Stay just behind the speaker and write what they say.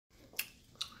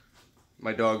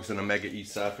My dog's in a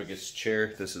Megaesophagus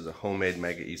chair. This is a homemade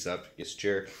Megaesophagus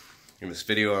chair. In this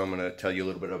video, I'm going to tell you a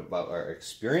little bit about our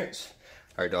experience,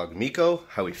 our dog Miko,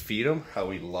 how we feed him, how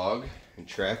we log and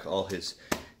track all his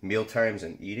meal times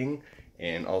and eating,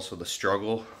 and also the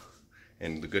struggle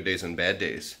and the good days and bad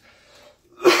days.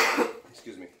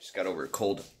 Excuse me, just got over a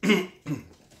cold.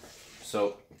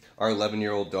 So, our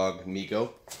 11-year-old dog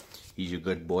Miko, he's a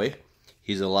good boy.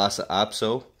 He's a Lhasa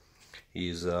Apso.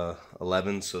 He's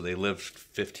 11, so they lived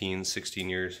 15, 16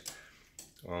 years.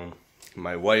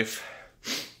 My wife,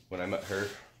 when I met her,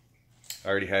 I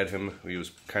already had him. He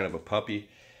was kind of a puppy,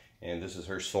 and this is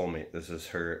her soulmate. This is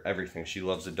her everything. She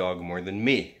loves the dog more than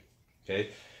me, okay?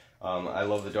 I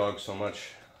love the dog so much.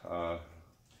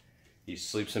 He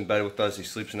sleeps in bed with us. He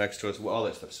sleeps next to us, all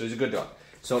that stuff. So he's a good dog.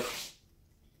 So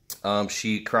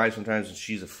she cries sometimes and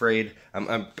she's afraid.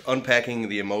 I'm unpacking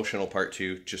the emotional part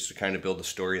too, just to kind of build a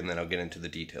story, and then I'll get into the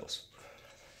details.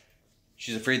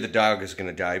 She's afraid the dog is going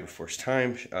to die before it's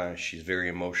time. She's very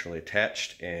emotionally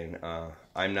attached, and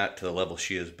I'm not to the level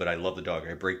she is, but I love the dog.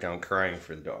 I break down crying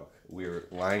for the dog. We were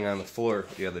lying on the floor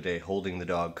the other day holding the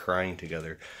dog, crying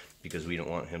together because we don't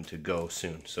want him to go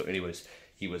soon. So anyways,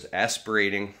 he was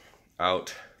aspirating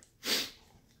out.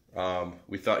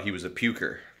 We thought he was a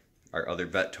puker. Our other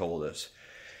vet told us,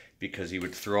 because he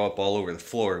would throw up all over the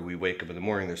floor. We wake up in the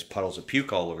morning, there's puddles of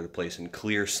puke all over the place and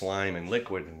clear slime and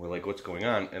liquid, and we're like, what's going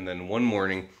on? And then one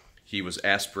morning he was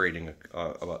aspirating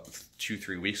about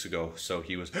 2-3 weeks ago, so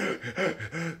he was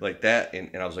like that,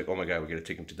 and I was like, oh my god, we gotta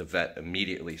take him to the vet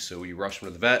immediately. So we rushed him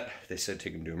to the vet. They said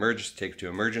take him to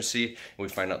emergency, and we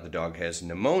find out the dog has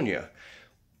pneumonia.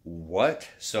 What?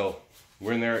 So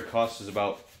we're in there. It costs us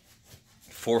about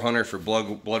 $400 for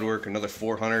blood work, another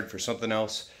 $400 for something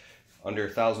else, under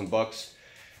 $1,000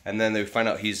 and then they find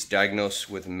out he's diagnosed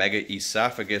with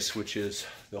Megaesophagus, which is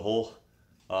the whole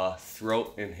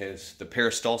throat and the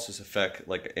peristalsis effect,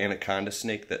 like an anaconda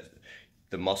snake, that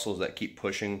the muscles that keep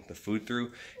pushing the food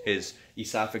through. His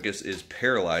esophagus is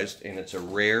paralyzed, and it's a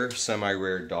rare,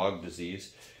 semi-rare dog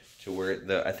disease, to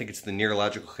where I think it's the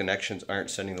neurological connections aren't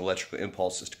sending the electrical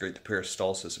impulses to create the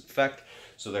peristalsis effect.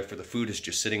 So therefore the food is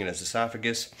just sitting in his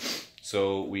esophagus.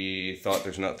 So we thought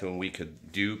there's nothing we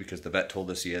could do, because the vet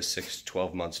told us he has 6 to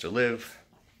 12 months to live.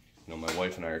 You know, my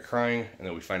wife and I are crying, and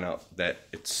then we find out that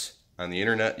it's on the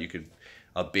internet.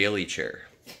 A Bailey chair,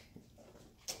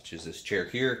 which is this chair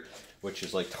here, which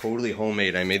is like totally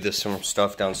homemade. I made this from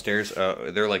stuff downstairs.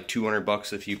 They're like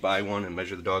 $200 if you buy one and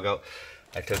measure the dog out.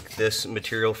 I took this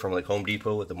material from like Home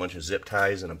Depot with a bunch of zip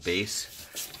ties and a base.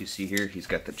 You see here, he's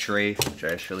got the tray, which I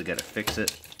actually got to fix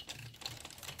it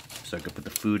so I could put the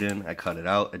food in. I cut it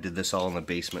out. I did this all in the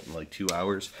basement in like 2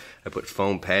 hours. I put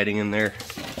foam padding in there.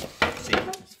 See,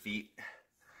 his feet.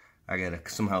 I gotta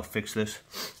somehow fix this.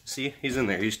 See, he's in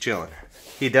there, he's chilling.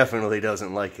 He definitely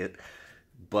doesn't like it,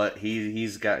 but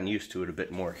he's gotten used to it a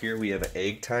bit more. Here we have an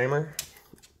egg timer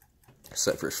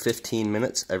set for 15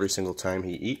 minutes every single time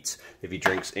he eats. If he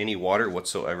drinks any water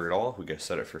whatsoever at all, we gotta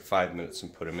set it for 5 minutes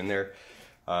and put him in there.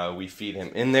 We feed him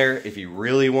in there. If he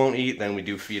really won't eat, then we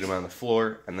do feed him on the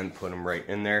floor and then put him right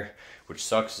in there, which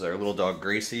sucks. Our little dog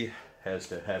Gracie has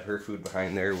to have her food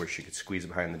behind there, where she could squeeze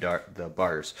behind the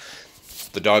bars.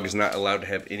 The dog is not allowed to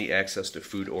have any access to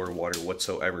food or water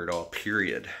whatsoever at all,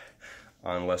 period,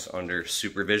 unless under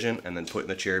supervision and then put in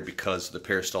the chair, because of the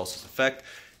peristalsis effect.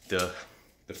 The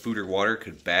food or water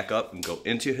could back up and go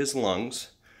into his lungs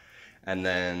and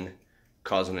then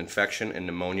cause an infection and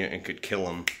pneumonia, and could kill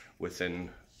him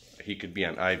within, he could be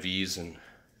on IVs, and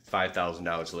 5,000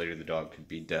 hours later the dog could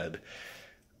be dead.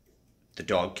 The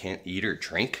dog can't eat or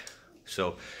drink.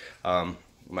 So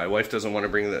my wife doesn't want to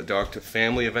bring the dog to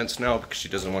family events now, because she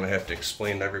doesn't want to have to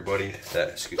explain to everybody that,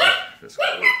 excuse me, oh,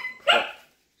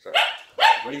 sorry.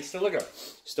 What are you still looking at?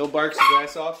 Still barks his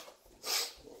ass off.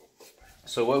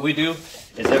 So what we do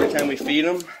is every time we feed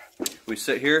him, we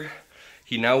sit here.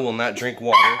 He now will not drink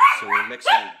water, so we're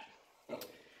mixing.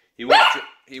 He won't.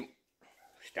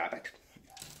 Stop it.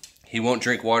 He won't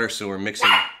drink water, so we're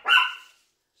mixing.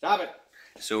 Stop it.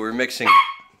 So we're mixing.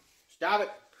 Stop it.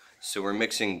 So we're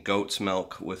mixing goat's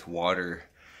milk with water,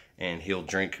 and he'll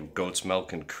drink goat's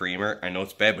milk and creamer. I know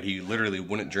it's bad, but he literally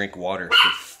wouldn't drink water for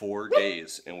 4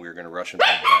 days, and we were gonna rush him to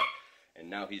the vet. And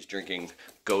now he's drinking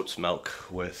goat's milk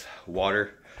with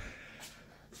water,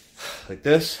 like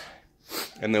this.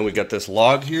 And then we got this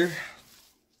log here.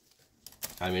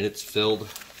 I mean, it's filled.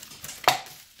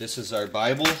 This is our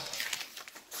Bible.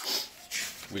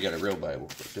 We got a real Bible,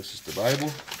 but this is the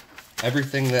Bible.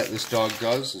 Everything that this dog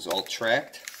does is all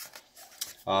tracked.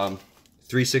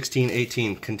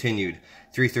 3:16:18 continued.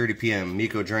 3:30 p.m.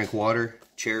 Miko drank water.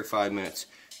 Chair 5 minutes.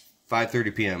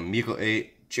 5:30 p.m. Miko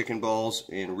ate. chicken balls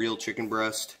and real chicken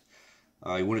breast.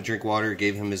 He wouldn't drink water.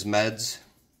 Gave him his meds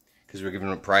because we're giving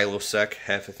him a Prilosec,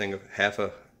 half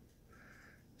a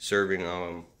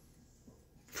serving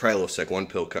Prilosec, 1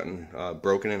 pill cutting,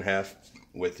 broken in half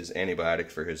with his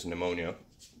antibiotic for his pneumonia.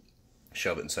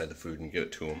 Shove it inside the food and give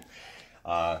it to him.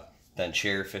 Then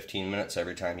chair 15 minutes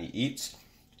every time he eats.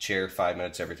 Chair 5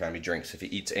 minutes every time he drinks. If he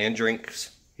eats and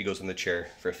drinks, he goes in the chair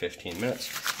for 15 minutes.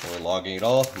 And we're logging it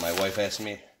all. My wife asked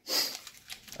me,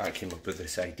 I came up with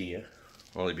this idea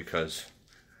only because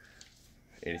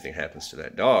anything happens to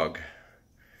that dog,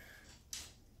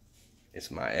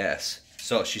 it's my ass.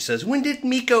 So she says, when did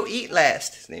Miko eat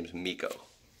last? His name's Miko.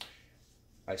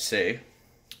 I say,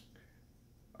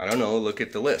 I don't know, look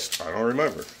at the list. I don't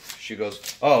remember. She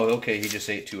goes, oh, okay, he just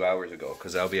ate 2 hours ago,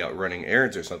 because I'll be out running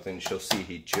errands or something. She'll see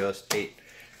he just ate.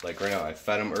 Like right now, I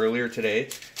fed him earlier today.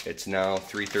 It's now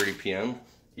 3:30 p.m.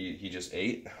 He just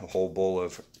ate a whole bowl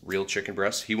of real chicken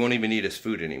breast. He won't even eat his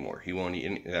food anymore. He won't eat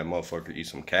any, that motherfucker eat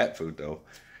some cat food though.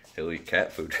 He'll eat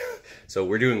cat food. So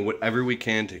we're doing whatever we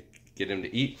can to get him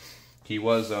to eat. He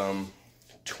was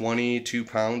 22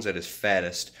 pounds at his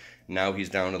fattest. Now he's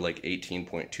down to like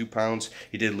 18.2 pounds.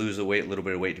 He did lose a little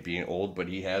bit of weight to being old, but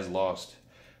he has lost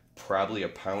probably a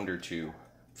pound or two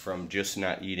from just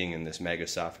not eating in this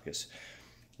Megaesophagus.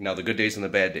 Now the good days and the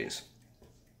bad days.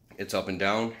 It's up and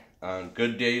down. On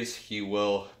good days, he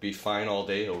will be fine all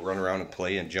day. He'll run around and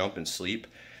play and jump and sleep.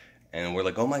 And we're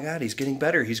like, oh my God, he's getting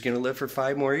better. He's going to live for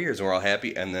 5 more years. And we're all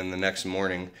happy. And then the next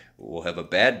morning, we'll have a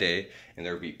bad day. And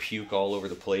there'll be puke all over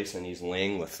the place. And he's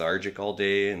laying lethargic all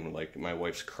day. And like my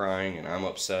wife's crying. And I'm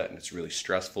upset. And it's really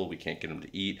stressful. We can't get him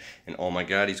to eat. And oh my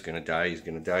God, he's going to die. He's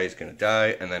going to die. He's going to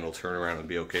die. And then he'll turn around and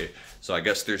be okay. So I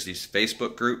guess there's these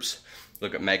Facebook groups.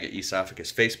 Look at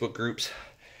Megaesophagus Facebook groups.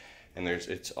 And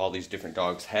it's all these different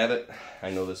dogs have it.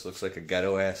 I know this looks like a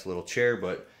ghetto ass little chair,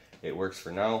 but it works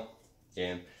for now.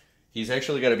 And he's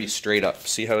actually got to be straight up.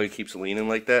 See how he keeps leaning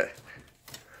like that?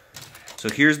 So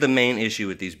here's the main issue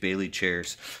with these Bailey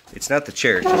chairs. It's not the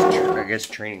chair, it's just, I guess,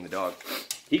 training the dog.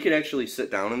 He could actually sit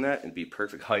down in that and be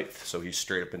perfect height, so he's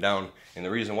straight up and down. And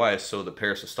the reason why is so the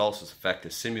peristalsis effect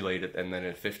is simulated, and then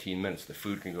in 15 minutes the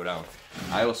food can go down.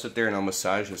 I will sit there and I'll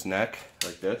massage his neck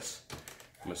like this.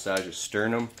 Massage his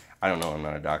sternum. I don't know, I'm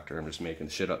not a doctor, I'm just making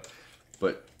shit up.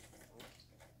 But,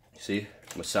 see,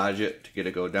 massage it to get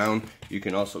it go down. You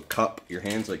can also cup your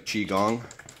hands like Qigong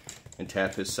and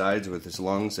tap his sides with his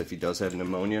lungs if he does have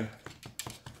pneumonia.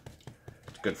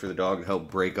 It's good for the dog to help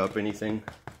break up anything.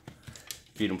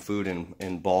 Feed him food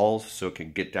in balls so it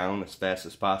can get down as fast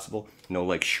as possible. No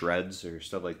like shreds or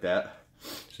stuff like that.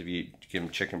 So if you give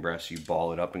him chicken breast, you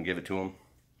ball it up and give it to him.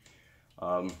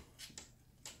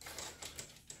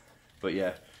 But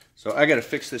yeah. So I gotta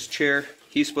fix this chair.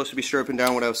 He's supposed to be straight up and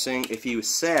down. What I was saying, if he was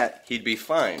sat, he'd be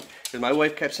fine. Because my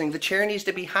wife kept saying, the chair needs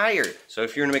to be higher. So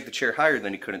if you're gonna make the chair higher,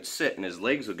 then he couldn't sit and his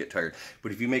legs will get tired.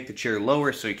 But if you make the chair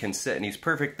lower so he can sit and he's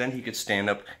perfect, then he could stand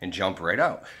up and jump right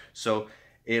out. So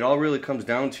it all really comes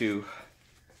down to,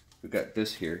 we've got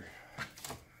this here.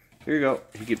 Here you go.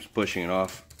 He keeps pushing it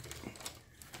off.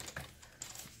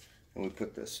 And we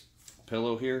put this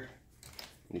pillow here.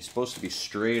 And he's supposed to be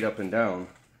straight up and down.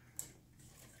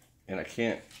 And I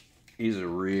can't, he's a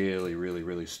really, really,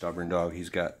 really stubborn dog. He's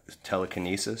got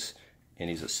telekinesis and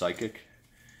he's a psychic.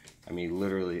 I mean,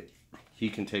 literally, he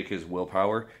can take his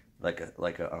willpower like a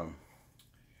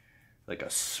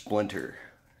splinter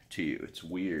to you. It's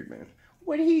weird, man.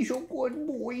 But he's a good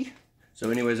boy. So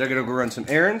anyways, I gotta go run some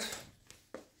errands.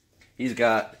 He's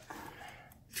got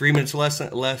 3 minutes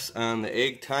less on the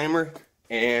egg timer.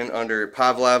 And under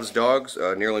Pavlov's dogs,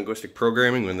 neurolinguistic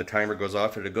programming, when the timer goes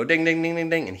off, it'll go ding, ding, ding, ding,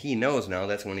 ding, and he knows now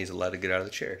that's when he's allowed to get out of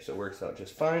the chair. So it works out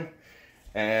just fine.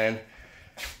 And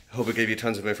I hope it gave you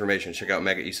tons of information. Check out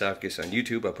Megaesophagus on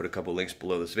YouTube. I'll put a couple links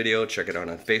below this video. Check it out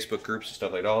on Facebook groups and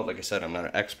stuff like that. Like I said, I'm not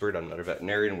an expert. I'm not a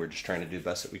veterinarian. We're just trying to do the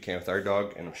best that we can with our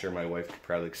dog. And I'm sure my wife could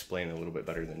probably explain it a little bit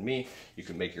better than me. You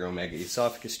can make your own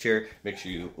Megaesophagus chair. Make sure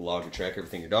you log and track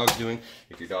everything your dog's doing.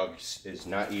 If your dog is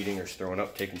not eating or is throwing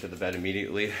up, take him to the vet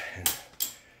immediately.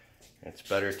 And it's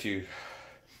better to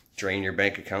drain your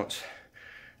bank accounts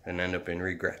than end up in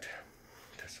regret.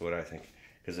 That's what I think.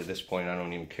 Because at this point, I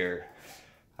don't even care.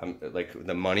 Like,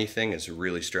 the money thing is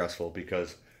really stressful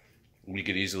because we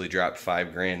could easily drop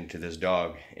 $5 grand to this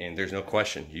dog, and there's no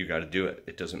question, you got to do it.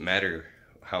 It doesn't matter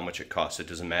how much it costs. It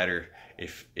doesn't matter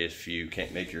if you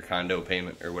can't make your condo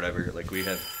payment or whatever. Like we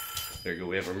have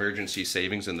emergency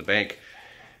savings in the bank.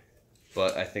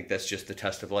 But I think that's just the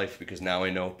test of life, because now I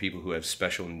know people who have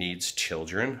special needs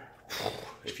children.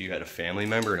 If you had a family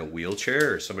member in a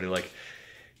wheelchair or somebody like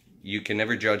you can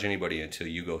never judge anybody until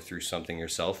you go through something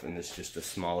yourself, and this is just a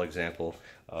small example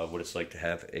of what it's like to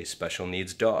have a special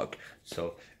needs dog.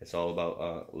 So it's all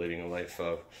about living a life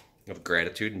of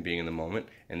gratitude and being in the moment,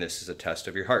 and this is a test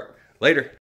of your heart. Later.